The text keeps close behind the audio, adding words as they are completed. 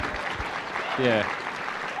Yeah.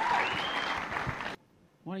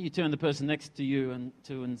 Why don't you turn the person next to you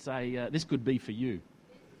and say, this could be for you.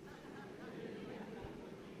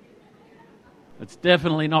 It's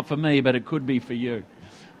definitely not for me, but it could be for you.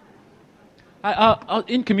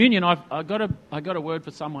 In communion, I got a word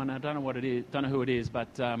for someone. I don't know what it is. Don't know who it is,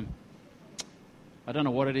 but I don't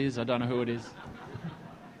know what it is. I don't know who it is.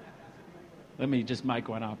 Let me just make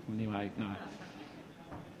one up anyway.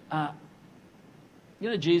 No.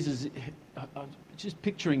 Jesus. Just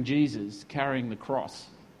picturing Jesus carrying the cross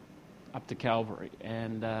up to Calvary,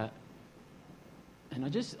 and I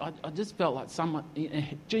just felt like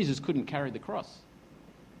Jesus couldn't carry the cross.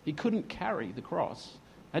 He couldn't carry the cross.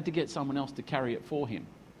 Had to get someone else to carry it for him.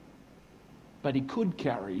 But he could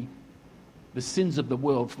carry the sins of the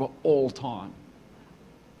world for all time.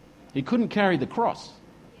 He couldn't carry the cross,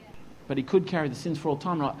 but he could carry the sins for all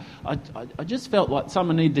time. I just felt like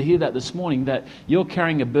someone needed to hear that this morning, that you're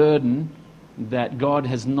carrying a burden that God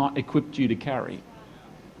has not equipped you to carry.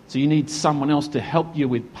 So you need someone else to help you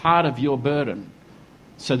with part of your burden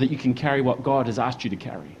so that you can carry what God has asked you to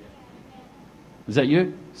carry. Is that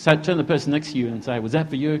you? So turn the person next to you and say, was that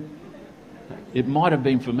for you? It might have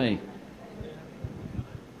been for me.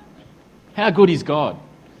 How good is God?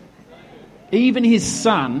 Even his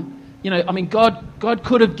son, God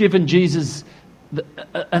could have given Jesus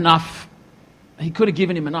enough, he could have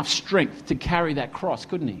given him enough strength to carry that cross,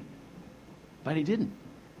 couldn't he? But he didn't,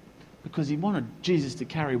 because he wanted Jesus to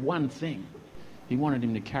carry one thing. He wanted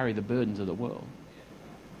him to carry the burdens of the world.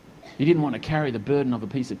 He didn't want to carry the burden of a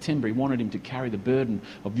piece of timber. He wanted him to carry the burden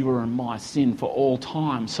of your and my sin for all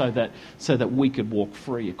time, so that we could walk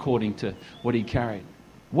free according to what he carried.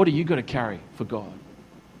 What are you going to carry for God?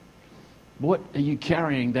 What are you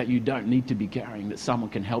carrying that you don't need to be carrying, that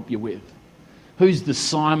someone can help you with? Who's the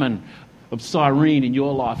Simon of Cyrene in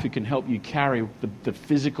your life who can help you carry the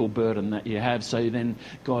physical burden that you have, so then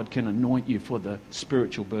God can anoint you for the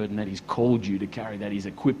spiritual burden that he's called you to carry, that he's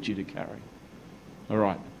equipped you to carry? All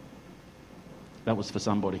right. That was for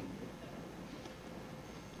somebody.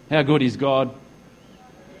 How good is God?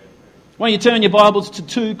 Why don't you turn your Bibles to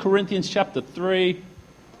 2 Corinthians chapter 3.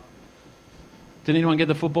 Did anyone get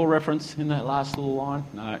the football reference in that last little line?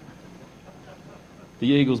 No. The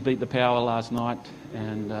Eagles beat the Power last night,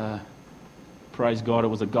 and praise God, it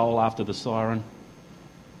was a goal after the siren.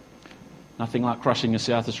 Nothing like crushing a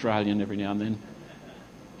South Australian every now and then.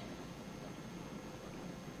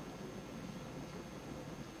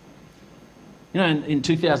 In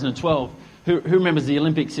 2012, who remembers the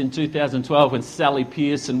Olympics in 2012 when Sally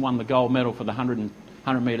Pearson won the gold medal for the 100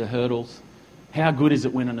 metre hurdles? How good is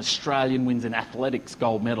it when an Australian wins an athletics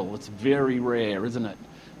gold medal? It's very rare, isn't it?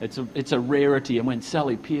 It's a rarity. And when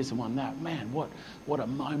Sally Pearson won that, man, what a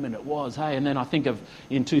moment it was, hey? And then I think of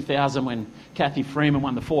in 2000 when Kathy Freeman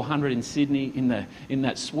won the 400 in Sydney in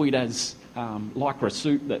that sweet as lycra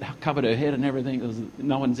suit that covered her head and everything.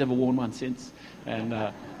 No one's ever worn one since.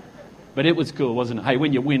 But it was cool, wasn't it? Hey,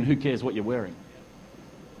 when you win, who cares what you're wearing?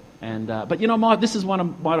 But this is one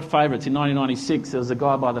of my favourites. In 1996, there was a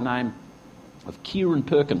guy by the name of Kieran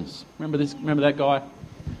Perkins. Remember that guy?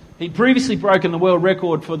 He'd previously broken the world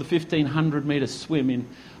record for the 1,500 metre swim in,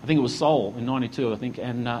 I think it was Seoul in 92, I think.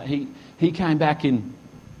 And he came back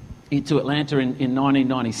into Atlanta in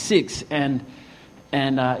 1996. And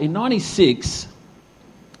in 96...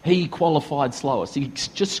 he qualified slowest. He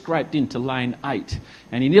just scraped into lane 8.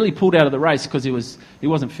 And he nearly pulled out of the race because he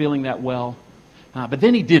wasn't feeling that well. But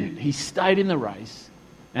then he didn't. He stayed in the race.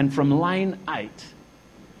 And from lane 8,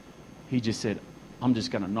 he just said, I'm just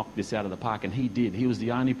going to knock this out of the park. And he did. He was the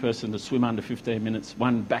only person to swim under 15 minutes,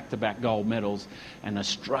 won back-to-back gold medals. And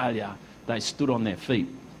Australia, they stood on their feet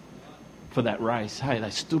for that race. Hey, they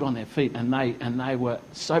stood on their feet, and they were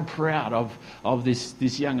so proud of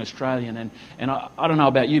this young Australian. And I don't know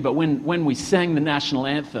about you, but when we sang the national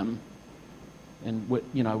anthem, and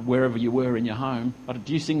wherever you were in your home,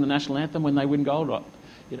 do you sing the national anthem when they win gold?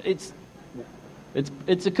 It's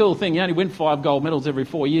a cool thing. You only win 5 gold medals every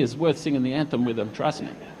 4 years. It's worth singing the anthem with them. Trust me.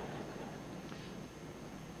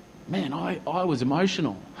 Man, I was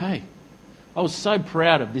emotional. Hey. I was so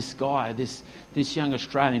proud of this guy, this young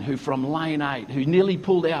Australian who from lane 8, who nearly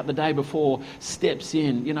pulled out the day before, steps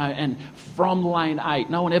in, and from lane 8,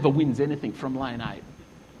 no one ever wins anything from lane 8.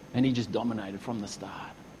 And he just dominated from the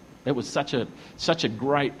start. It was such a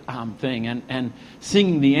great thing. And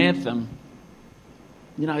singing the anthem,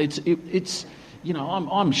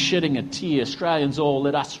 I'm shedding a tear. Australians all,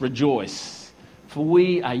 let us rejoice. For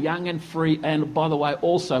we are young and free, and by the way,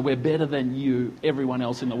 also we're better than everyone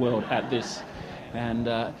else in the world at this. And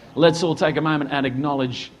let's all take a moment and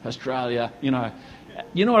acknowledge Australia,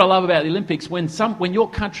 You know what I love about the Olympics? When your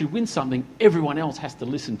country wins something, everyone else has to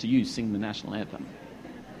listen to you sing the national anthem.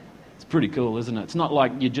 It's pretty cool, isn't it? It's not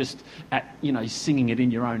like you're just singing it in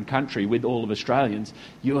your own country with all of Australians.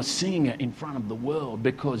 You're singing it in front of the world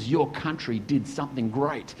because your country did something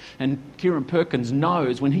great. And Kieran Perkins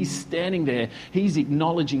knows when he's standing there, he's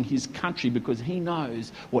acknowledging his country because he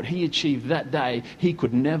knows what he achieved that day he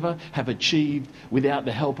could never have achieved without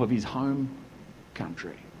the help of his home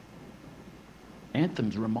country.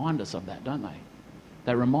 Anthems remind us of that, don't they?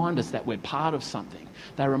 They remind us that we're part of something.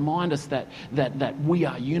 They remind us that we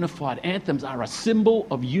are unified. Anthems are a symbol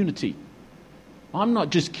of unity. I'm not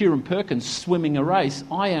just Kieran Perkins swimming a race.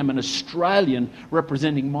 I am an Australian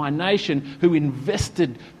representing my nation who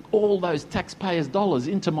invested all those taxpayers' dollars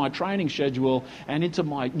into my training schedule and into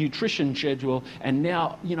my nutrition schedule. And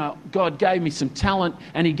now, God gave me some talent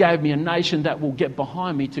and he gave me a nation that will get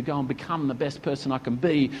behind me to go and become the best person I can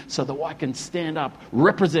be so that I can stand up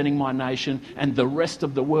representing my nation, and the rest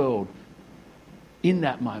of the world in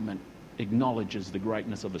that moment acknowledges the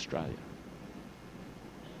greatness of Australia.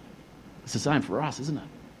 It's the same for us, isn't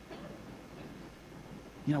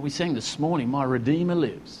it? We sang this morning, "My Redeemer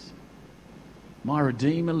lives." My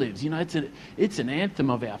Redeemer lives. It's an anthem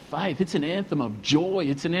of our faith. It's an anthem of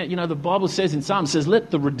joy. The Bible says in Psalms, "Let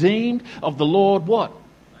the redeemed of the Lord" what?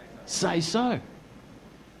 Say so.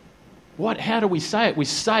 How do we say it? We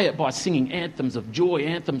say it by singing anthems of joy,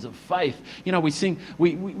 anthems of faith. We sing.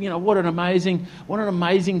 What an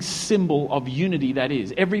amazing symbol of unity that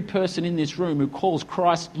is. Every person in this room who calls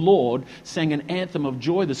Christ Lord sang an anthem of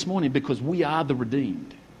joy this morning because we are the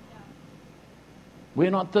redeemed. We're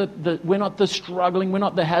not the struggling, we're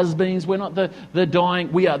not the has-beens, we're not the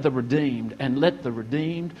dying, we are the redeemed. And let the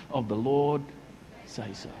redeemed of the Lord say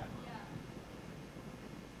so.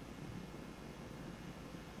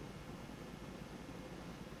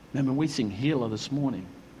 Man, when we sing Healer this morning,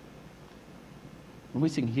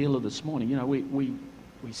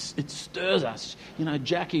 it stirs us.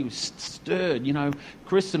 Jackie was stirred.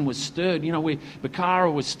 Kristen was stirred.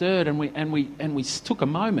 Bakara was stirred, and we took a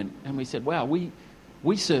moment and we said, "Wow,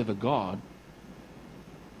 we serve a God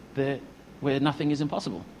where nothing is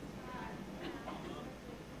impossible.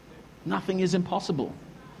 Nothing is impossible.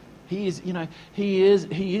 He is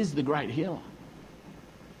the great healer."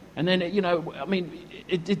 And then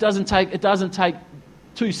it doesn't take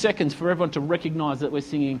 2 seconds for everyone to recognise that we're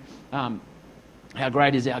singing "How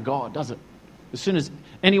great is our God," does it? As soon as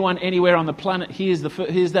anyone anywhere on the planet hears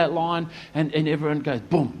that line, and everyone goes,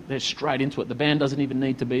 boom, they're straight into it. The band doesn't even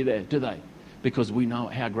need to be there, do they? Because we know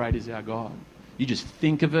how great is our God. You just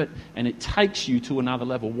think of it and it takes you to another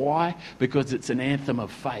level. Why? Because it's an anthem of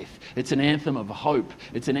faith. It's an anthem of hope.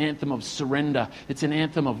 It's an anthem of surrender. It's an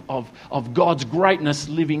anthem of God's greatness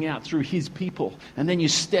living out through his people. And then you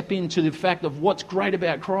step into the fact of what's great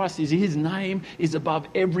about Christ is his name is above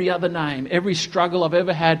every other name. Every struggle I've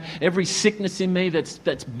ever had, every sickness in me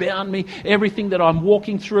that's bound me, everything that I'm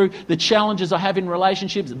walking through, the challenges I have in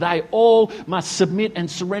relationships, they all must submit and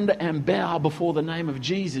surrender and bow before the name of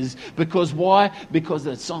Jesus. Because why? Because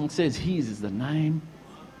the song says his is the name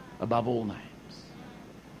above all names.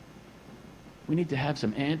 We need to have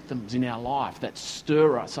some anthems in our life that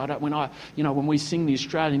stir us. When we sing the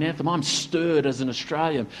Australian anthem, I'm stirred as an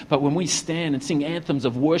Australian. But when we stand and sing anthems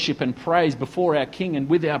of worship and praise before our King and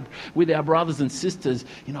with our brothers and sisters,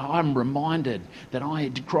 I'm reminded that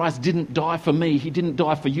Christ didn't die for me. He didn't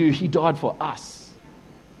die for you. He died for us.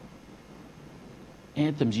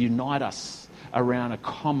 Anthems unite us around a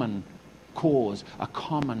common cause, a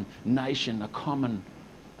common nation, a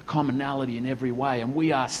commonality in every way. And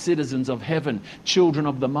we are citizens of heaven, children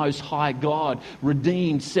of the Most High God,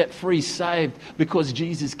 redeemed, set free, saved, because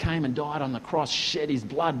Jesus came and died on the cross, shed his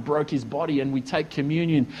blood, broke his body, and we take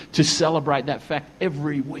communion to celebrate that fact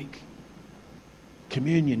every week.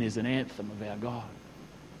 Communion is an anthem of our God.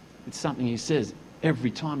 It's something he says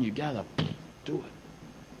every time you gather, do it.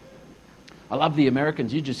 I love the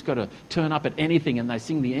Americans. You just got to turn up at anything and they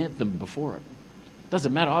sing the anthem before it.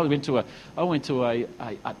 Doesn't matter. I went to a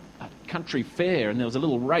country fair and there was a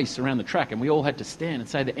little race around the track and we all had to stand and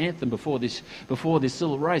say the anthem before this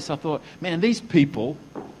little race. I thought, man, these people,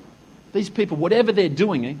 whatever they're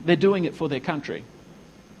doing it for their country.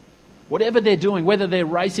 Whatever they're doing, whether they're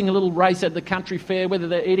racing a little race at the country fair, whether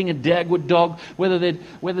they're eating a Dagwood dog, whether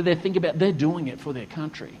they're thinking about, they're doing it for their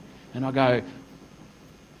country. And I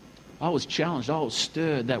was challenged, I was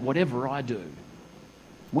stirred that whatever I do,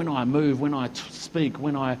 when I move, when I speak,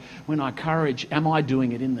 when I encourage, am I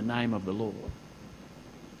doing it in the name of the Lord?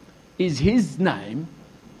 Is his name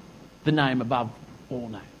the name above all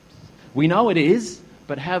names? We know it is,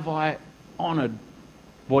 but have I honoured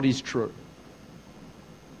what is true?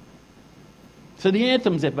 So the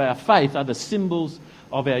anthems of our faith are the symbols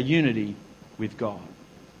of our unity with God.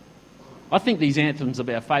 I think these anthems of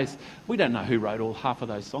our faith, we don't know who wrote half of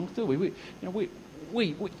those songs, do we?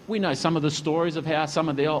 We know some of the stories of how some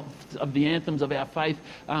of the anthems of our faith,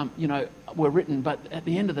 were written. But at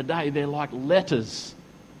the end of the day, they're like letters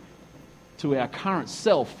to our current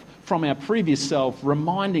self from our previous self,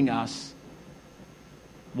 reminding us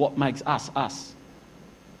what makes us us.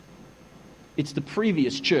 It's the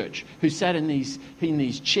previous church who sat in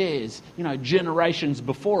these chairs, generations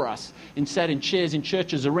before us, and sat in chairs in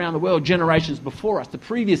churches around the world, generations before us. The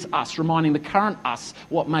previous us reminding the current us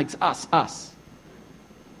what makes us us.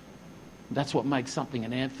 That's what makes something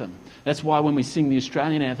an anthem. That's why when we sing the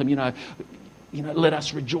Australian anthem, let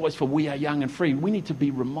us rejoice for we are young and free. We need to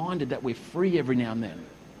be reminded that we're free every now and then.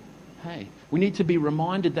 Hey, we need to be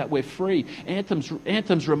reminded that we're free. Anthems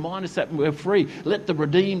remind us that we're free. Let the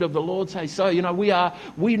redeemed of the Lord say so.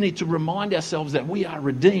 We need to remind ourselves that we are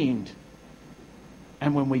redeemed.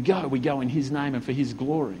 And when we go in His name and for His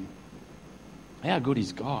glory. How good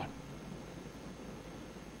is God?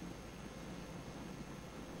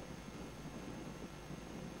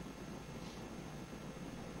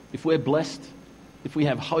 If we're blessed, if we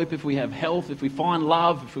have hope, if we have health, if we find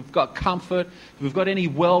love, if we've got comfort, if we've got any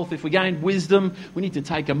wealth, if we gain wisdom, we need to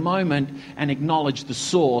take a moment and acknowledge the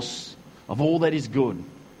source of all that is good,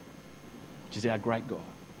 which is our great God.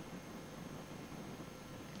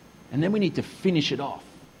 And then we need to finish it off.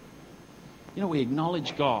 We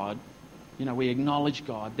acknowledge God, then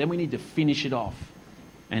we need to finish it off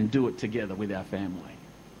and do it together with our family.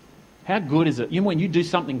 How good is it? When you do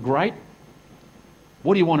something great,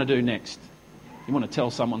 what do you want to do next? You want to tell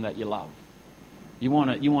someone that you love. You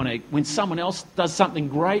want to, when someone else does something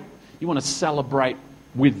great, you want to celebrate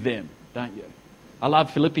with them, don't you? I love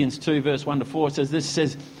Philippians 2, verse 1-4. It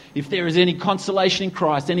says, if there is any consolation in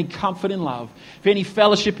Christ, any comfort in love, if any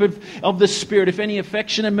fellowship of the Spirit, if any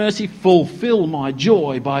affection and mercy, fulfill my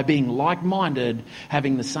joy by being like-minded,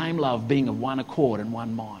 having the same love, being of one accord and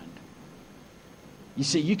one mind. You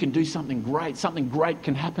see, you can do something great. Something great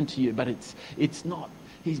can happen to you, but it's not.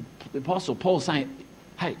 The Apostle Paul's saying,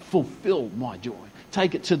 hey, fulfill my joy.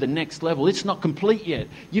 Take it to the next level. It's not complete yet.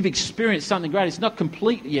 You've experienced something great. It's not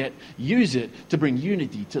complete yet. Use it to bring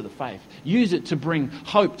unity to the faith. Use it to bring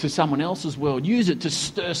hope to someone else's world. Use it to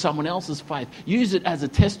stir someone else's faith. Use it as a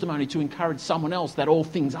testimony to encourage someone else that all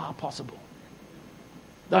things are possible.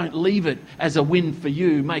 Don't leave it as a win for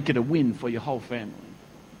you. Make it a win for your whole family.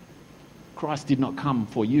 Christ did not come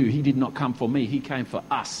for you. He did not come for me. He came for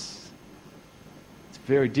us. It's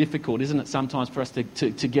very difficult, isn't it, sometimes for us to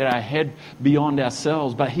get our head beyond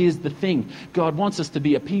ourselves. But here's the thing. God wants us to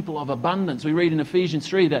be a people of abundance. We read in Ephesians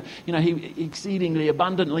 3 that, He exceedingly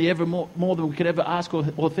abundantly, ever more than we could ever ask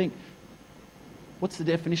or think. What's the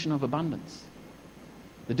definition of abundance?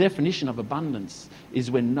 The definition of abundance is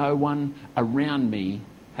when no one around me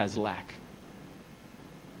has lack.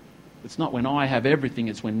 It's not when I have everything,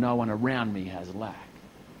 it's when no one around me has lack.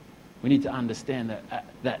 We need to understand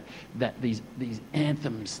that these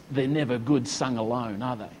anthems, they're never good sung alone,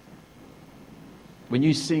 are they? When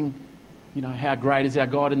you sing, how great is our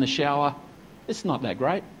God in the shower, it's not that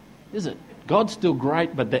great, is it? God's still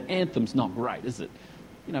great, but the anthem's not great, is it?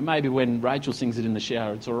 Maybe when Rachel sings it in the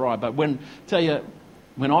shower, it's all right. But when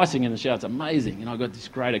I sing in the shower, it's amazing. I've got this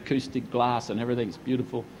great acoustic glass and everything's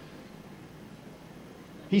beautiful.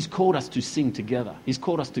 He's called us to sing together. He's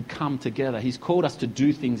called us to come together. He's called us to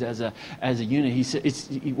do things as a unit. He said,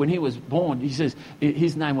 when he was born, he says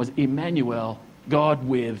his name was Emmanuel, God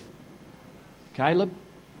with Caleb,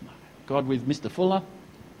 God with Mr. Fuller,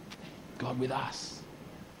 God with us.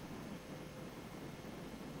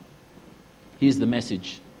 Here's the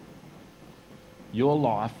message. Your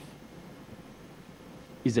life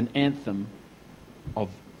is an anthem of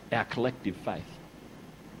our collective faith.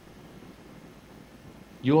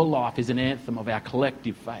 Your life is an anthem of our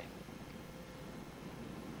collective faith.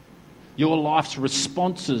 Your life's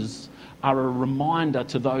responses are a reminder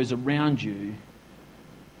to those around you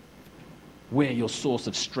where your source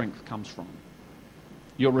of strength comes from.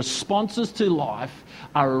 Your responses to life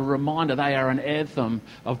are a reminder, they are an anthem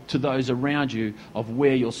to those around you of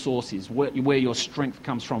where your source is, where your strength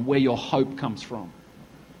comes from, where your hope comes from.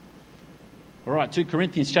 All right, 2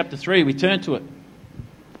 Corinthians chapter 3, we turn to it.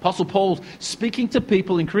 Apostle Paul speaking to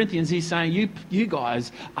people in Corinthians, he's saying, you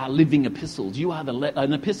guys are living epistles. You are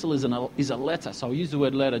an epistle is a letter. So I'll use the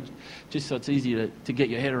word letter just so it's easier to get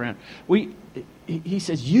your head around. He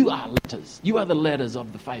says, you are letters. You are the letters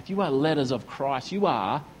of the faith. You are letters of Christ. You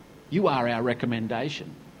are our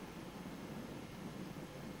recommendation.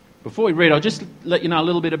 Before we read, I'll just let you know a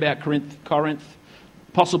little bit about Corinth.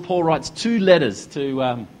 Apostle Paul writes 2 letters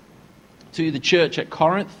to the church at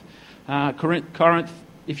Corinth. Corinth,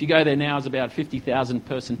 if you go there now, is about a 50,000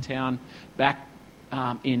 person town. Back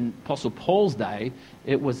in Apostle Paul's day,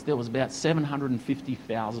 there was about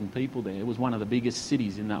 750,000 people there. It was one of the biggest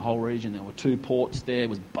cities in that whole region. There were 2 ports there. It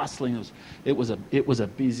was bustling. It was a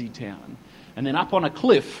busy town. And then up on a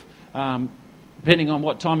cliff, depending on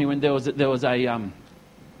what time you went, there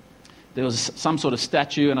was some sort of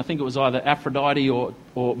statue, and I think it was either Aphrodite or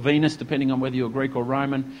Venus, depending on whether you're Greek or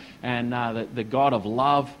Roman, and the god of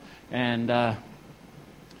love. And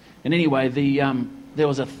anyway, there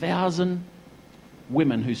was 1,000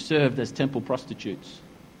 women who served as temple prostitutes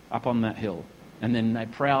up on that hill, and then they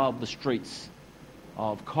prowled the streets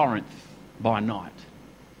of Corinth by night.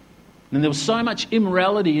 And there was so much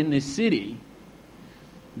immorality in this city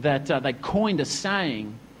that they coined a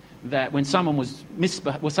saying that when someone was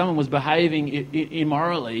behaving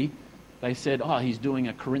immorally, they said, "Oh, he's doing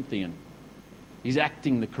a Corinthian. He's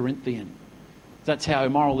acting the Corinthian." That's how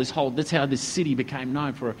immoral that's how this city became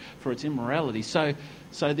known for its immorality.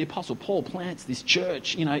 So the Apostle Paul plants this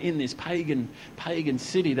church, in this pagan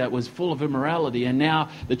city that was full of immorality, and now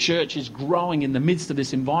the church is growing in the midst of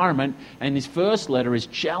this environment. And his first letter is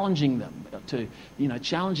challenging them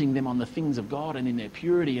on the things of God and in their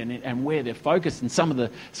purity and where they're focused. And some of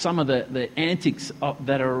the antics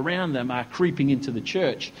that are around them are creeping into the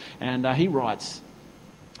church. And he writes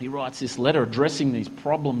this letter addressing these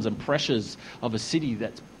problems and pressures of a city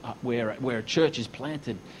that's where a church is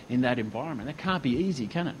planted in that environment. That can't be easy,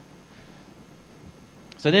 can it?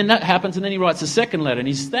 So then that happens, and then he writes a second letter, and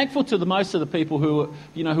he's thankful to most of the people who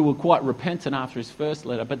were quite repentant after his first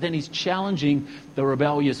letter. But then he's challenging the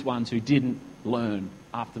rebellious ones who didn't learn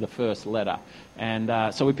after the first letter.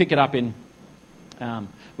 And so we pick it up in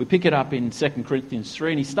 2 Corinthians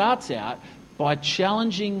 3, and he starts out by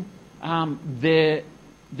challenging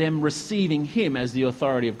them receiving him as the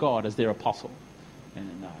authority of God, as their apostle.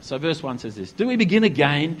 And so verse 1 says this: "Do we begin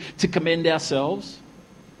again to commend ourselves?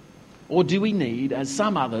 Or do we need, as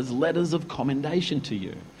some others, letters of commendation to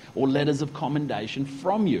you, or letters of commendation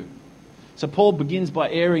from you?" So Paul begins by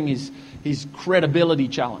airing his credibility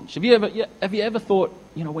challenge. Have you ever thought,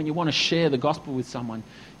 when you want to share the gospel with someone,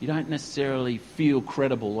 you don't necessarily feel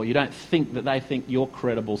credible, or you don't think that they think you're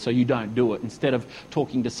credible, so you don't do it. Instead of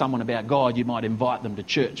talking to someone about God, you might invite them to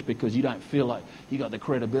church because you don't feel like you got the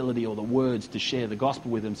credibility or the words to share the gospel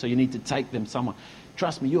with them, so you need to take them somewhere.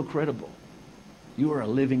 Trust me, you're credible. You are a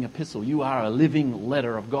living epistle. You are a living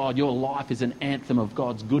letter of God. Your life is an anthem of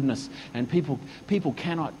God's goodness. And people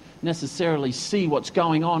cannot necessarily see what's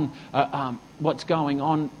going on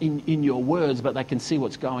in your words, but they can see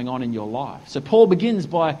what's going on in your life. So Paul begins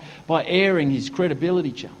by airing his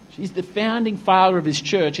credibility challenge. He's the founding father of his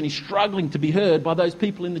church, and he's struggling to be heard by those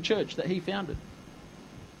people in the church that he founded.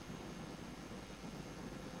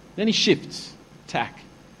 Then he shifts tack.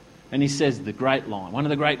 And he says the great line, one of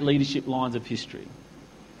the great leadership lines of history.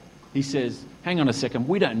 He says, hang on a second,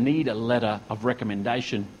 we don't need a letter of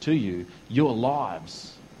recommendation to you. Your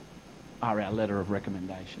lives are our letter of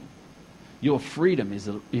recommendation. Your freedom is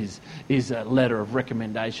a letter of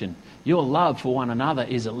recommendation. Your love for one another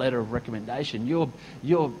is a letter of recommendation.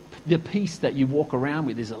 The peace that you walk around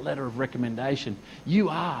with is a letter of recommendation. You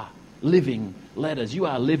are living letters. You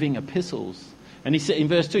are living epistles. And he said in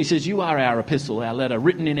verse 2, he says, "You are our epistle, our letter,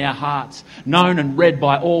 written in our hearts, known and read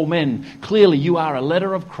by all men. Clearly, you are a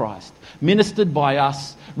letter of Christ, ministered by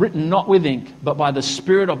us, written not with ink, but by the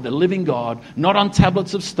Spirit of the living God, not on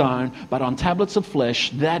tablets of stone, but on tablets of flesh,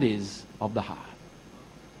 that is, of the heart."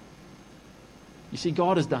 You see,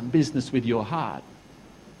 God has done business with your heart.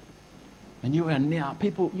 And you are now,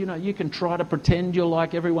 people, you can try to pretend you're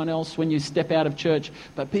like everyone else when you step out of church,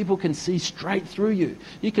 but people can see straight through you.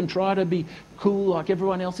 You can try to be cool like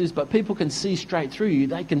everyone else is, but people can see straight through you.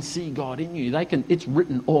 They can see God in you. It's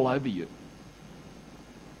written all over you.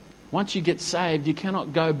 Once you get saved, you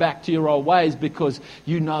cannot go back to your old ways because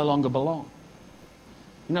you no longer belong.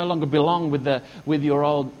 You no longer belong with your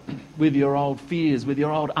old fears, with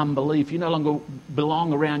your old unbelief. You no longer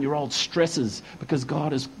belong around your old stresses because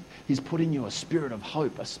God He's put in you a spirit of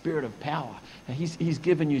hope, a spirit of power. He's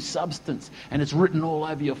given you substance, and it's written all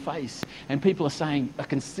over your face. And people are saying, I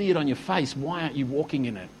can see it on your face. Why aren't you walking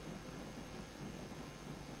in it?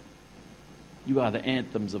 You are the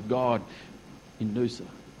anthems of God in Noosa.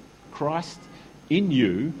 Christ in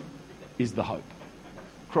you is the hope.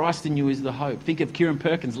 Christ in you is the hope. Think of Kieran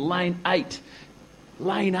Perkins, lane 8.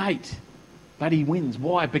 Lane 8. But he wins.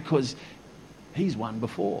 Why? Because he's won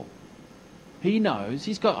before. He knows,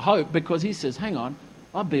 he's got hope because he says, hang on,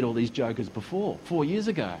 I beat all these jokers before, 4 years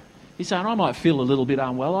ago. He's saying, I might feel a little bit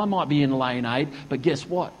unwell. I might be in lane 8, but guess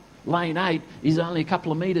what? Lane 8 is only a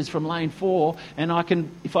couple of metres from lane 4, and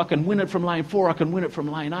if I can win it from lane 4, I can win it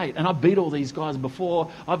from lane 8. And I've beat all these guys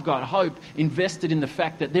before. I've got hope invested in the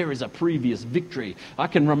fact that there is a previous victory. I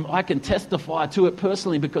can testify to it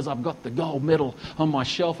personally because I've got the gold medal on my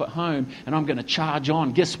shelf at home, and I'm going to charge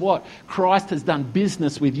on. Guess what? Christ has done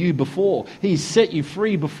business with you before. He's set you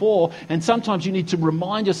free before, and sometimes you need to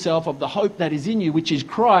remind yourself of the hope that is in you, which is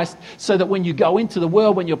Christ, so that when you go into the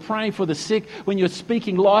world, when you're praying for the sick, when you're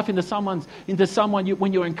speaking life into someone,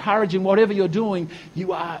 when you're encouraging whatever you're doing,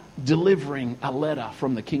 you are delivering a letter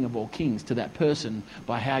from the King of all Kings to that person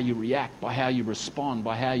by how you react, by how you respond,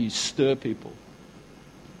 by how you stir people.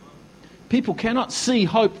 People cannot see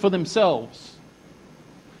hope for themselves.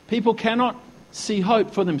 People cannot see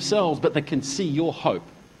hope for themselves, but they can see your hope.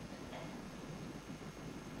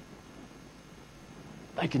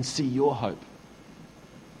 They can see your hope.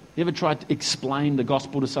 You ever tried to explain the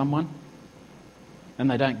gospel to someone and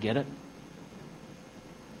they don't get it?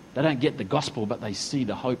 They don't get the gospel, but they see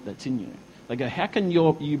the hope that's in you. They go, how can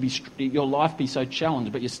your life be so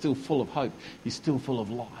challenged, but you're still full of hope? You're still full of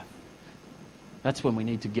life. That's when we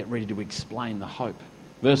need to get ready to explain the hope.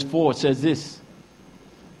 Verse 4 says this,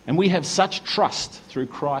 and we have such trust through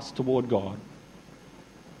Christ toward God.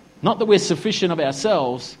 Not that we're sufficient of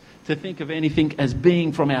ourselves to think of anything as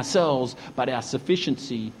being from ourselves, but our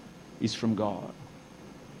sufficiency is from God.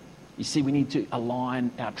 You see, we need to align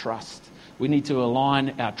our trust. We need to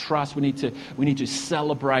align our trust. We need to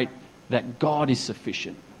celebrate that God is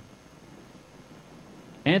sufficient.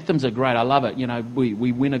 Anthems are great. I love it. You know, we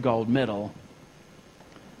win a gold medal,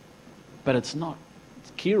 but it's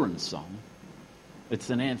Kieran's song. It's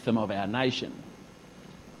an anthem of our nation.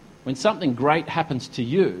 When something great happens to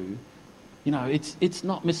you, you know, it's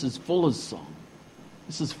not Mrs. Fuller's song.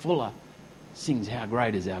 Mrs. Fuller sings How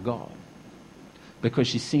Great Is Our God, because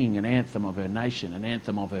she's singing an anthem of her nation, an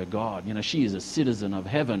anthem of her God. You know, she is a citizen of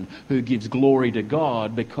heaven who gives glory to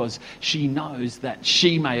God because she knows that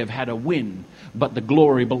she may have had a win, but the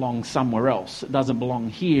glory belongs somewhere else. It doesn't belong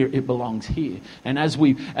here, it belongs here. And as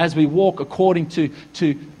we walk according to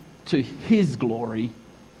His glory,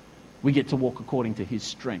 we get to walk according to His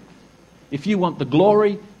strength. If you want the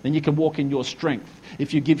glory, then you can walk in your strength.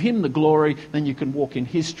 If you give Him the glory, then you can walk in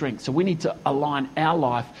His strength. So we need to align our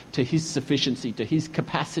life to His sufficiency, to His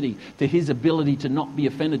capacity, to His ability to not be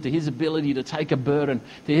offended, to His ability to take a burden,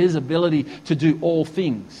 to His ability to do all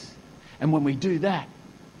things. And when we do that,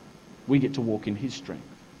 we get to walk in His strength.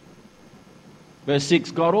 Verse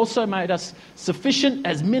 6, God also made us sufficient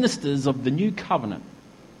as ministers of the new covenant.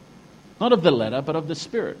 Not of the letter, but of the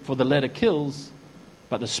Spirit. For the letter kills,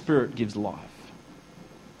 but the Spirit gives life.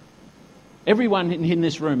 Everyone in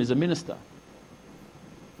this room is a minister.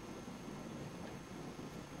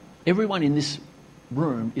 Everyone in this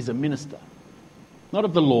room is a minister. Not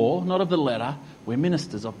of the law, not of the letter. We're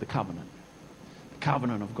ministers of the covenant. The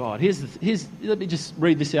covenant of God. Let me just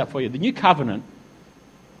read this out for you. The new covenant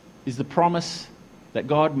is the promise that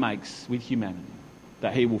God makes with humanity.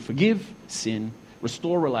 That He will forgive sin,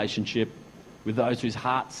 restore relationship with those whose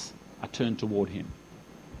hearts are turned toward Him.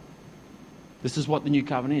 This is what the new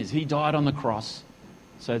covenant is. He died on the cross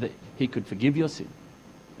so that He could forgive your sin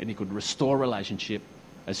and He could restore relationship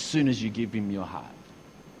as soon as you give Him your heart.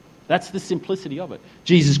 That's the simplicity of it.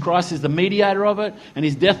 Jesus Christ is the mediator of it, and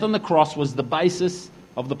His death on the cross was the basis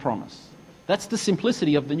of the promise. That's the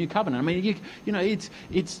simplicity of the new covenant. I mean,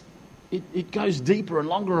 it goes deeper and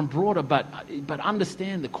longer and broader, but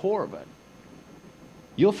understand the core of it.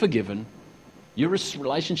 You're forgiven. Your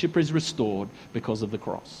relationship is restored because of the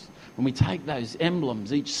cross. When we take those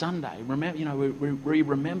emblems each Sunday, remember, we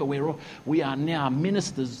remember we are now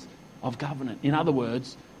ministers of covenant. In other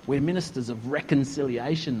words, we're ministers of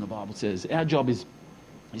reconciliation, the Bible says. Our job is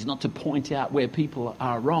not to point out where people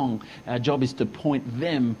are wrong. Our job is to point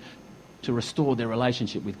them to restore their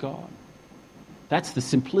relationship with God. That's the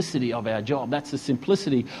simplicity of our job. That's the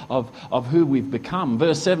simplicity of who we've become.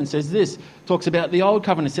 Verse 7 says this, talks about the old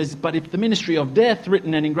covenant. It says, but if the ministry of death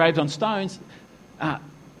written and engraved on stones,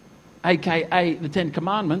 aka the Ten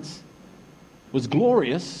Commandments, was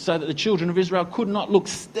glorious, so that the children of Israel could not look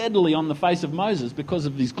steadily on the face of Moses because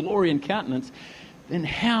of his glory and countenance, then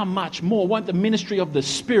how much more won't the ministry of the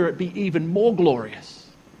Spirit be even more glorious?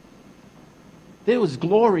 There was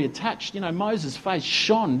glory attached. You know, Moses' face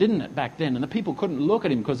shone, didn't it, back then? And the people couldn't look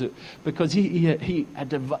at him because he had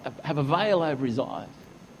to have a veil over his eyes,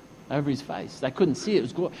 over his face. They couldn't see it. It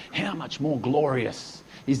was glory. How much more glorious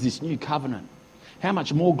is this new covenant? How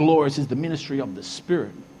much more glorious is the ministry of the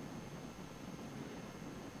Spirit?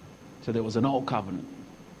 So there was an old covenant.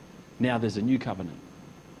 Now there's a new covenant.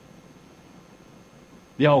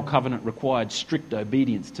 The old covenant required strict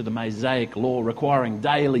obedience to the Mosaic law, requiring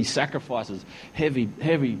daily sacrifices, heavy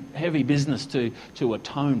business to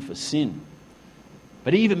atone for sin.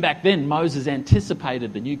 But even back then, Moses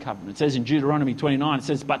anticipated the new covenant. It says in Deuteronomy 29, it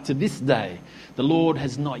says, "But to this day, the Lord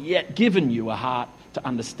has not yet given you a heart to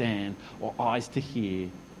understand, or eyes to hear,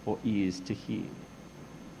 or ears to hear."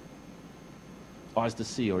 Eyes to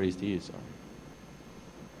see or ears to hear, sorry.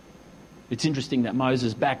 It's interesting that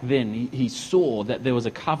Moses back then, he saw that there was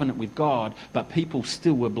a covenant with God, but people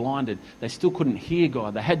still were blinded. They still couldn't hear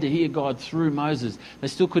God. They had to hear God through Moses. They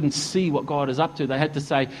still couldn't see what God is up to. They had to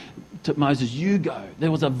say to Moses, "You go." There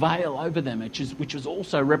was a veil over them, which was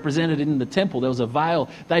also represented in the temple. There was a veil.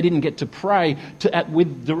 They didn't get to pray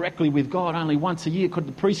directly with God. Only once a year could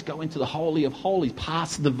the priest go into the Holy of Holies,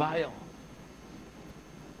 past the veil.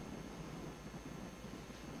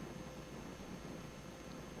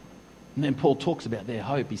 And then Paul talks about their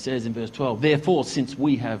hope. He says in verse 12, "Therefore, since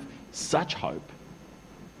we have such hope,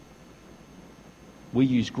 we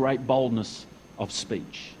use great boldness of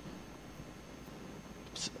speech."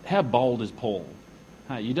 How bold is Paul?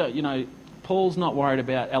 Hey, Paul's not worried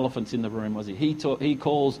about elephants in the room, was he? He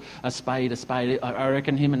calls a spade a spade. I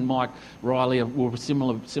reckon him and Mike Riley were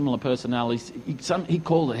similar personalities. He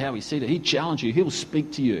called it how he sees it. He'd challenge you. He'll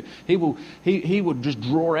speak to you. He would just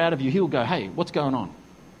draw out of you. He'll go, "Hey, what's going on?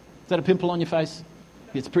 Is that a pimple on your face?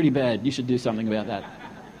 It's pretty bad. You should do something about that.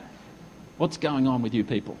 What's going on with you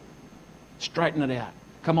people? Straighten it out.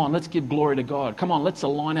 Come on, let's give glory to God. Come on, let's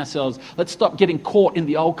align ourselves. Let's stop getting caught in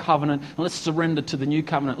the old covenant and let's surrender to the new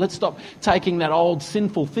covenant. Let's stop taking that old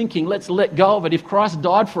sinful thinking. Let's let go of it. If Christ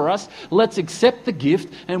died for us, let's accept the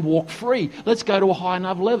gift and walk free. Let's go to a high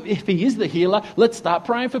enough level. If He is the healer, let's start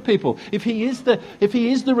praying for people. If He is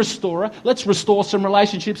the restorer, let's restore some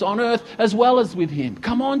relationships on earth as well as with Him.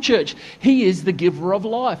 Come on, church. He is the giver of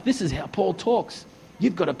life. This is how Paul talks.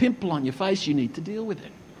 You've got a pimple on your face. You need to deal with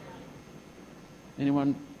it.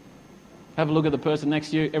 Anyone? Have a look at the person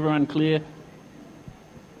next to you. Everyone clear?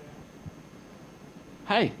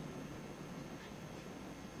 Hey.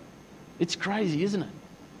 It's crazy, isn't it?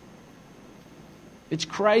 It's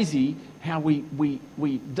crazy how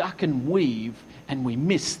we duck and weave and we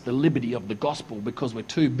miss the liberty of the gospel because we're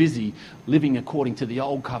too busy living according to the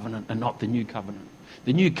old covenant and not the new covenant.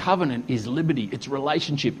 The new covenant is liberty, it's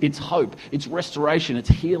relationship, it's hope, it's restoration, it's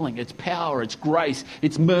healing, it's power, it's grace,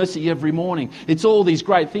 it's mercy every morning. It's all these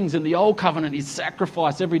great things, and the old covenant is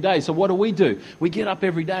sacrifice every day. So what do? We get up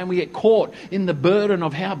every day and we get caught in the burden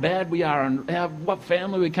of how bad we are and what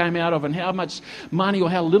family we came out of and how much money or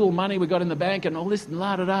how little money we got in the bank and all this and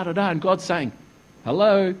la-da-da-da-da. And God's saying,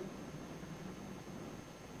 hello,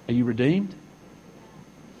 are you redeemed?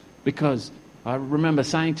 Because I remember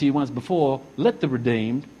saying to you once before, let the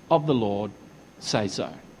redeemed of the Lord say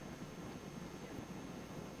so.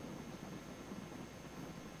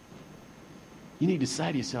 You need to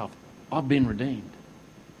say to yourself, I've been redeemed.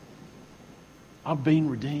 I've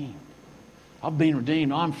been redeemed. I've been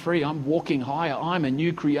redeemed. I'm free. I'm walking higher. I'm a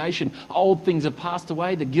new creation. Old things have passed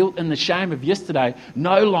away. The guilt and the shame of yesterday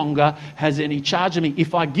no longer has any charge of me.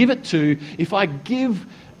 If I give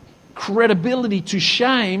credibility to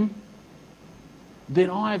shame, then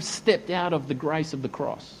I've stepped out of the grace of the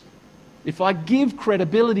cross. If I give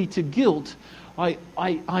credibility to guilt, I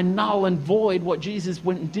null and void what Jesus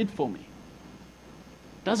went and did for me.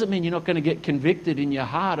 Doesn't mean you're not going to get convicted in your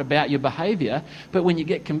heart about your behaviour, but when you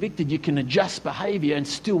get convicted, you can adjust behaviour and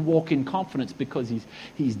still walk in confidence because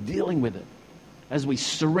He's dealing with it. As we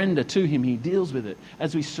surrender to Him, He deals with it.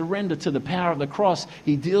 As we surrender to the power of the cross,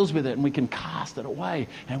 He deals with it, and we can cast it away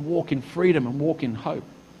and walk in freedom and walk in hope.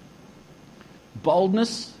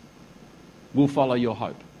 Boldness will follow your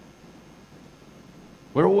hope.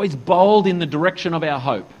 We're always bold in the direction of our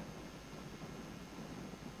hope.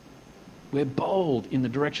 We're bold in the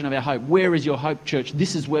direction of our hope. Where is your hope, church?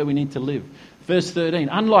 This is where we need to live. Verse 13,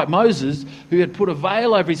 unlike Moses, who had put a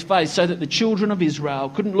veil over his face so that the children of Israel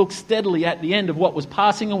couldn't look steadily at the end of what was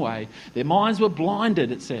passing away, their minds were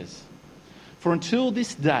blinded, it says. For until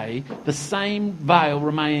this day, the same veil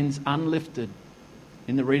remains unlifted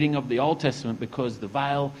in the reading of the Old Testament because the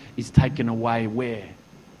veil is taken away where?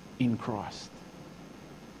 In Christ.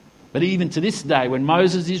 But even to this day, when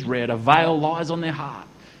Moses is read, a veil lies on their heart.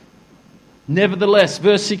 Nevertheless,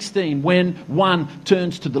 verse 16, when one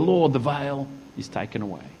turns to the Lord, the veil is taken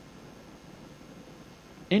away.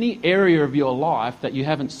 Any area of your life that you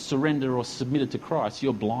haven't surrendered or submitted to Christ,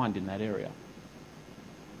 you're blind in that area.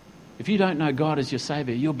 If you don't know God as your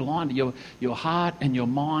Saviour, you're blinded. Your heart and your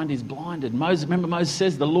mind is blinded. Remember Moses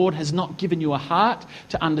says, the Lord has not given you a heart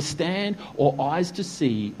to understand, or eyes to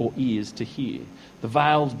see, or ears to hear. The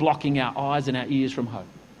veil's blocking our eyes and our ears from hope.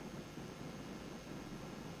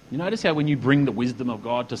 You notice how when you bring the wisdom of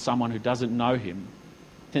God to someone who doesn't know Him,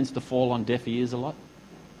 it tends to fall on deaf ears a lot?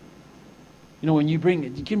 You know, when you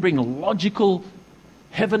can bring logical,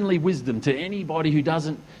 heavenly wisdom to anybody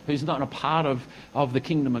who's not a part of the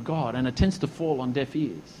kingdom of God, and it tends to fall on deaf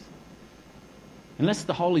ears. Unless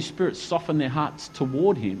the Holy Spirit soften their hearts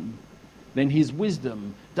toward Him, then His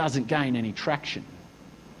wisdom doesn't gain any traction.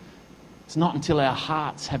 It's not until our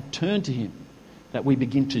hearts have turned to Him that we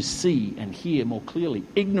begin to see and hear more clearly.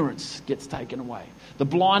 Ignorance gets taken away. The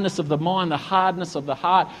blindness of the mind, the hardness of the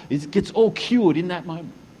heart, gets all cured in that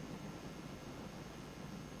moment.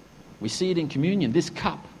 We see it in communion. This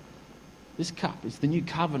cup is the new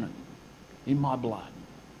covenant in my blood.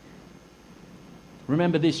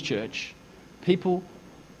 Remember this, church. People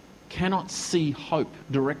cannot see hope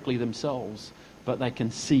directly themselves, but they can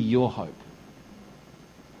see your hope.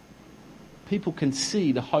 People can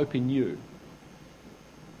see the hope in you.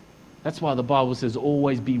 That's why the Bible says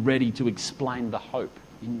always be ready to explain the hope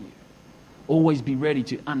in you. Always be ready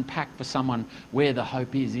to unpack for someone where the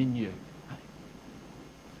hope is in you.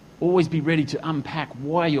 Always be ready to unpack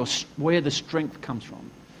where the strength comes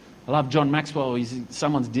from. I love John Maxwell.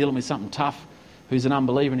 Someone's dealing with something tough who's an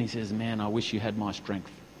unbeliever, and he says, man, I wish you had my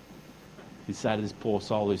strength. He'd say to this poor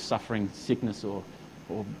soul who's suffering sickness or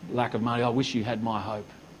lack of money, I wish you had my hope.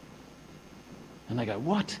 And they go,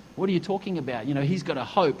 what? What are you talking about? You know, he's got a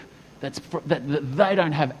hope that they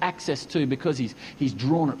don't have access to because he's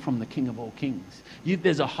drawn it from the King of all kings.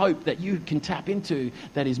 There's a hope that you can tap into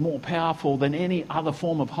that is more powerful than any other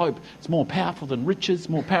form of hope. It's more powerful than riches,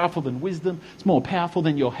 more powerful than wisdom. It's more powerful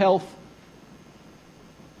than your health.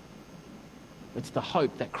 It's the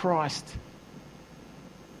hope that Christ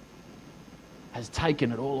has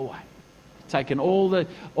taken it all away. Taken all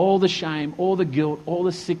the shame, all the guilt, all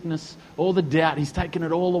the sickness, all the doubt. He's taken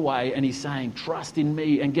it all away, and He's saying, trust in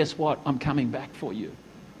me, and guess what? I'm coming back for you.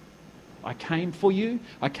 I came for you.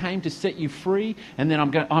 I came to set you free, and then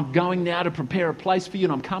I'm going now to prepare a place for you,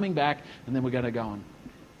 and I'm coming back, and then we're going to go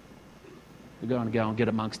and get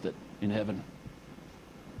amongst it in heaven.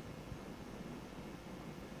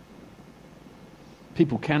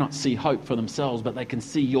 People cannot see hope for themselves, but they can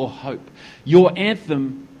see your hope. Your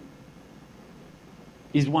anthem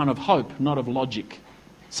is one of hope, not of logic.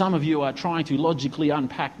 Some of you are trying to logically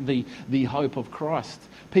unpack the hope of Christ.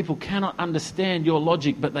 People cannot understand your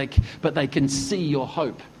logic, but they can see your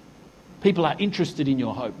hope. People are interested in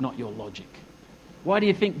your hope, not your logic. Why do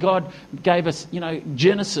you think God gave us,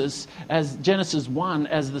 Genesis 1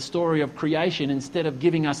 as the story of creation instead of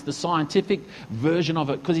giving us the scientific version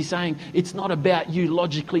of it? Because He's saying it's not about you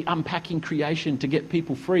logically unpacking creation to get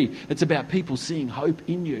people free. It's about people seeing hope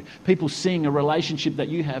in you. People seeing a relationship that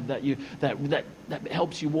you have that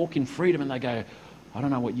helps you walk in freedom, and they go, I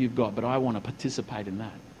don't know what you've got, but I want to participate in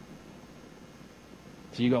that.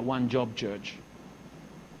 So you got one job, church.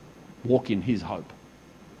 Walk in His hope.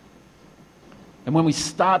 And when we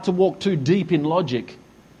start to walk too deep in logic,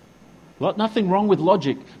 nothing wrong with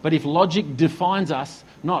logic, but if logic defines us,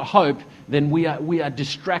 not hope, then we are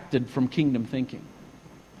distracted from kingdom thinking.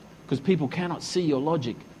 Because people cannot see your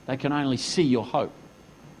logic, they can only see your hope.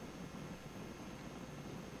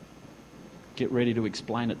 Get ready to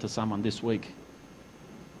explain it to someone this week.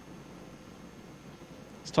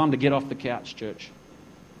 It's time to get off the couch, church.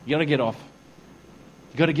 You got to get off.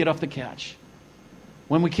 You got to get off the couch.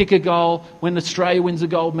 When we kick a goal, when Australia wins a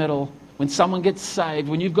gold medal, when someone gets saved,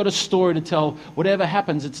 when you've got a story to tell, whatever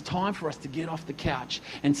happens, it's time for us to get off the couch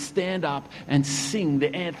and stand up and sing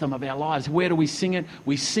the anthem of our lives. Where do we sing it?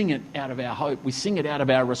 We sing it out of our hope. We sing it out of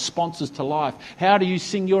our responses to life. How do you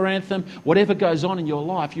sing your anthem? Whatever goes on in your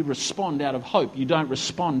life, you respond out of hope. You don't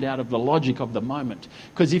respond out of the logic of the moment.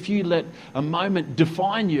 Because if you let a moment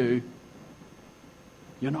define you,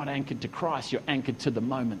 you're not anchored to Christ, you're anchored to the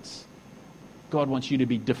moments. God wants you to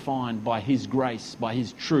be defined by His grace, by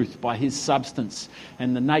His truth, by His substance.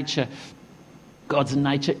 And God's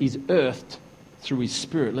nature is earthed through His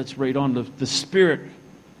Spirit. Let's read on. The Spirit,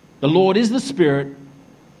 the Lord is the Spirit.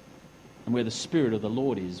 And where the Spirit of the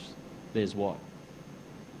Lord is, there's what?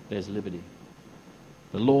 There's liberty.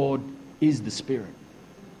 The Lord is the Spirit.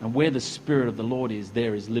 And where the Spirit of the Lord is,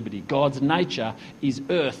 there is liberty. God's nature is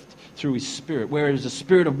earthed through His Spirit. Where there is a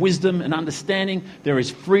spirit of wisdom and understanding, there is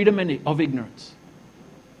freedom of ignorance.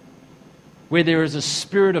 Where there is a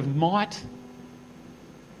spirit of might,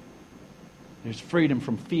 there's freedom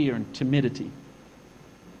from fear and timidity.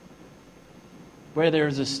 Where there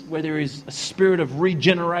is a spirit of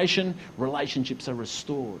regeneration, relationships are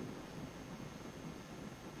restored.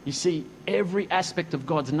 You see, every aspect of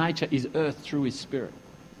God's nature is earthed through His Spirit.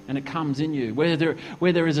 And it comes in you. Where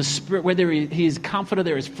there is a spirit, where He is comforter,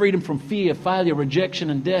 there is freedom from fear, failure, rejection,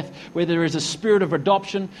 and death. Where there is a spirit of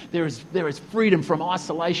adoption, there is freedom from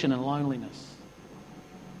isolation and loneliness.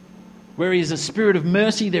 Where He is a spirit of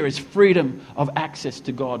mercy, there is freedom of access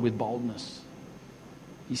to God with boldness.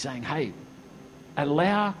 He's saying, hey,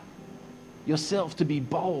 allow yourself to be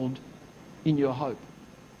bold in your hope.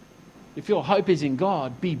 If your hope is in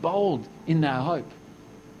God, be bold in that hope.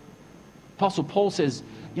 Apostle Paul says,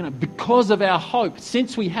 because of our hope,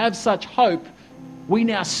 since we have such hope, we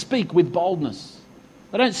now speak with boldness.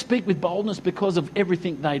 They don't speak with boldness because of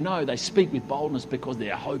everything they know. They speak with boldness because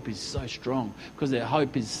their hope is so strong, because their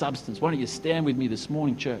hope is substance. Why don't you stand with me this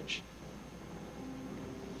morning, church?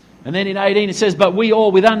 And then in 18 it says, but we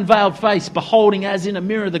all with unveiled face, beholding as in a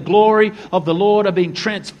mirror the glory of the Lord, are being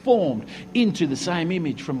transformed into the same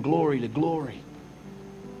image from glory to glory.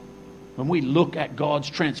 When we look at God's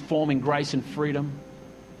transforming grace and freedom,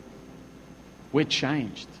 we're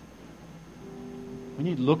changed. When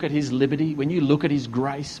you look at His liberty, when you look at His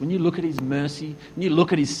grace, when you look at His mercy, when you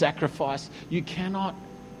look at His sacrifice, you cannot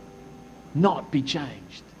not be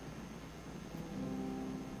changed.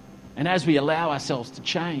 And as we allow ourselves to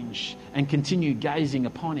change and continue gazing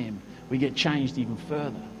upon Him, we get changed even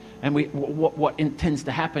further. And what tends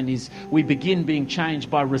to happen is we begin being changed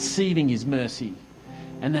by receiving His mercy.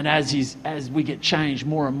 And then as we get changed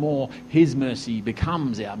more and more, His mercy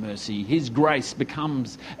becomes our mercy. His grace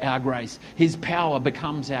becomes our grace. His power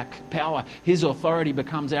becomes our power. His authority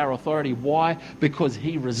becomes our authority. Why? Because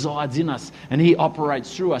He resides in us and He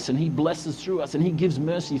operates through us and He blesses through us and He gives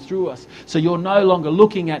mercy through us. So you're no longer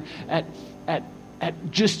looking at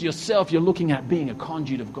just yourself. You're looking at being a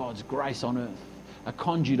conduit of God's grace on earth, a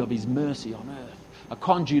conduit of His mercy on earth, a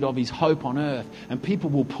conduit of His hope on earth. And people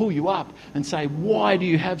will pull you up and say, why do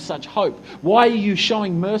you have such hope? Why are you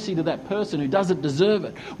showing mercy to that person who doesn't deserve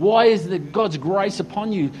it? Why is there God's grace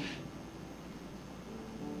upon you? And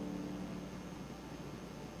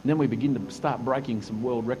then we begin to start breaking some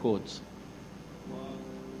world records.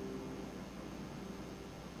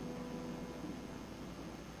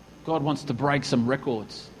 God wants to break some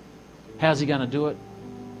records. How's He going to do it?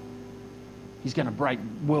 He's going to break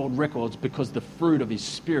world records because the fruit of His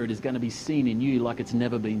Spirit is going to be seen in you like it's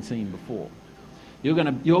never been seen before. You're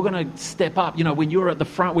going to step up. When you're at the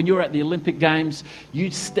front, when you're at the Olympic Games,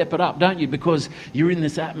 you step it up, don't you? Because you're in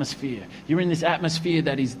this atmosphere. You're in this atmosphere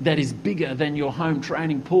that is bigger than your home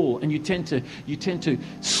training pool, and you tend to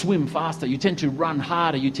swim faster. You tend to run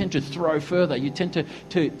harder. You tend to throw further. You tend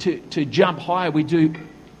to jump higher. We do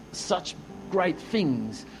such great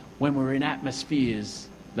things when we're in atmospheres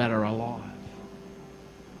that are alive.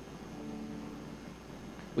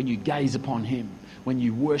 When you gaze upon Him, when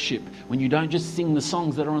you worship, when you don't just sing the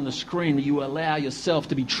songs that are on the screen, you allow yourself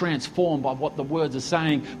to be transformed by what the words are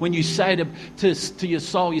saying. When you say to your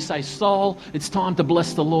soul, you say, soul, it's time to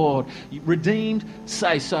bless the Lord. Redeemed,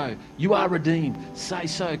 say so. You are redeemed, say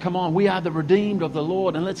so. Come on, we are the redeemed of the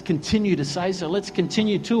Lord, and let's continue to say so. Let's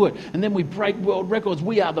continue to it. And then we break world records.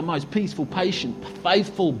 We are the most peaceful, patient,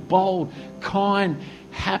 faithful, bold, kind,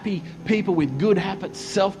 happy people with good habits,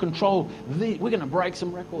 self-control. We're going to break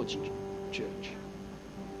some records, church.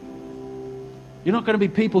 You're not going to be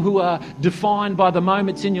people who are defined by the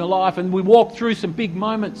moments in your life. And we walk through some big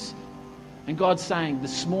moments. And God's saying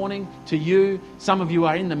this morning to you, some of you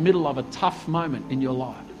are in the middle of a tough moment in your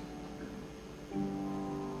life.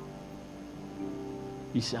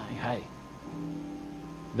 He's saying, hey,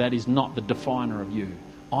 that is not the definer of you.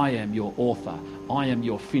 I am your author. I am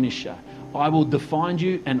your finisher. I will define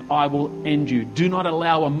you and I will end you. Do not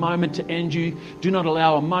allow a moment to end you. Do not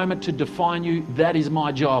allow a moment to define you. That is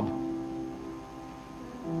my job.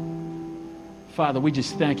 Father, we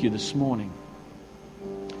just thank you this morning.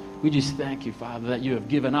 We just thank you, Father, that you have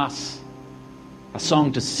given us a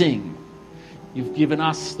song to sing. You've given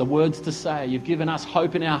us the words to say. You've given us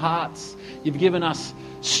hope in our hearts. You've given us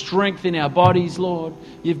strength in our bodies, Lord.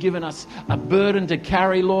 You've given us a burden to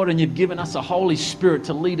carry, Lord, and you've given us a Holy Spirit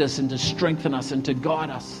to lead us and to strengthen us and to guide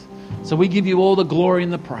us. So we give you all the glory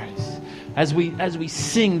and the praise. As we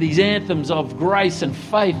sing these anthems of grace and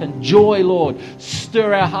faith and joy, Lord,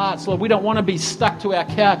 stir our hearts, Lord. We don't want to be stuck to our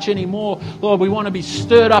couch anymore, Lord. We want to be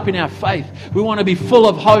stirred up in our faith. We want to be full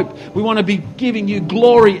of hope. We want to be giving you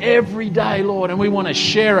glory every day, Lord, and we want to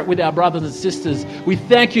share it with our brothers and sisters. We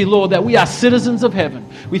thank you, Lord, that we are citizens of heaven.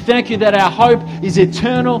 We thank you that our hope is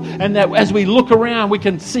eternal, and that as we look around, we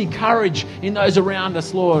can see courage in those around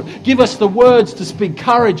us, Lord. Give us the words to speak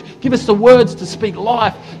courage. Give us the words to speak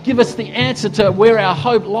life. Give us the answer to where our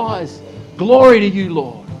hope lies. Glory to you,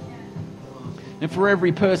 Lord. And for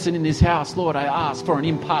every person in this house, Lord, I ask for an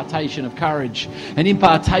impartation of courage, an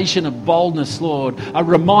impartation of boldness, Lord, a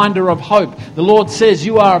reminder of hope. The Lord says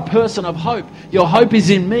you are a person of hope. Your hope is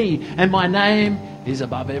in me, and my name is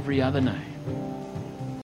above every other name.